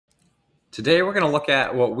Today, we're going to look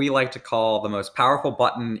at what we like to call the most powerful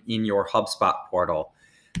button in your HubSpot portal.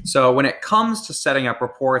 So when it comes to setting up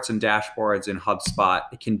reports and dashboards in HubSpot,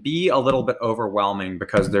 it can be a little bit overwhelming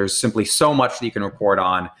because there's simply so much that you can report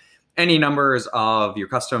on. Any numbers of your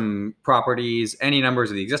custom properties, any numbers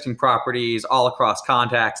of the existing properties, all across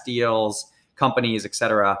contacts, deals, companies,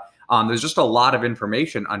 etc. There's just a lot of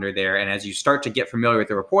information under there. And as you start to get familiar with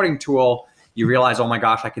the reporting tool, you realize, oh my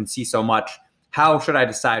gosh, I can see so much. How should I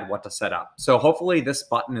decide what to set up? So hopefully this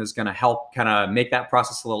button is going to help kind of make that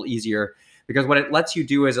process a little easier, because what it lets you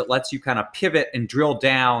do is it lets you kind of pivot and drill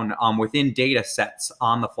down within data sets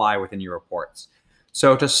on the fly within your reports.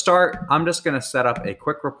 So to start, I'm just going to set up a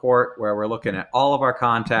quick report where we're looking at all of our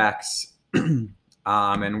contacts, and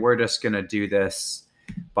we're just going to do this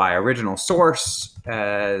by original source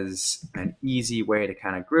as an easy way to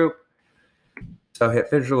kind of group. So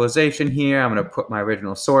hit visualization here. I'm going to put my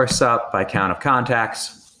original source up by count of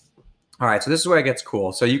contacts. All right, so this is where it gets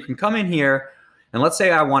cool. So you can come in here and let's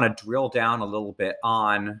say I want to drill down a little bit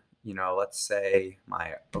on, let's say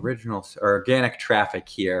my original or organic traffic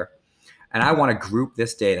here, and I want to group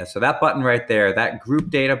this data. So that button right there, that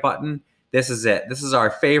group data button, this is it. This is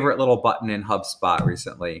our favorite little button in HubSpot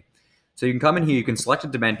recently. So you can come in here, you can select a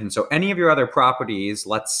dimension. So any of your other properties,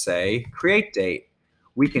 let's say create date,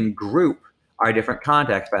 we can group our different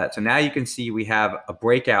contacts by that. So now you can see we have a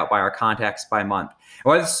breakout by our contacts by month. And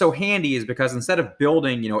why this is so handy is because instead of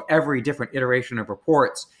building, every different iteration of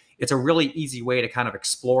reports, it's a really easy way to kind of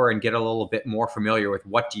explore and get a little bit more familiar with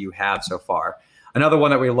what do you have so far. Another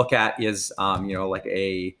one that we look at is,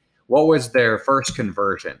 what was their first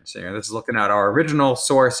conversion? So this is looking at our original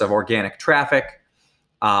source of organic traffic.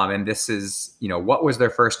 And this is, what was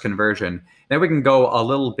their first conversion? Then we can go a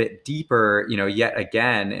little bit deeper, yet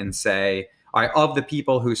again and say, all right, of the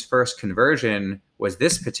people whose first conversion was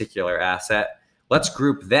this particular asset, let's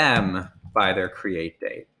group them by their create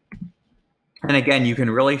date. And again, you can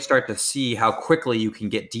really start to see how quickly you can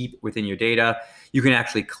get deep within your data. You can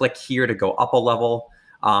actually click here to go up a level,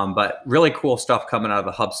 but really cool stuff coming out of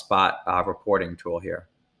the HubSpot reporting tool here.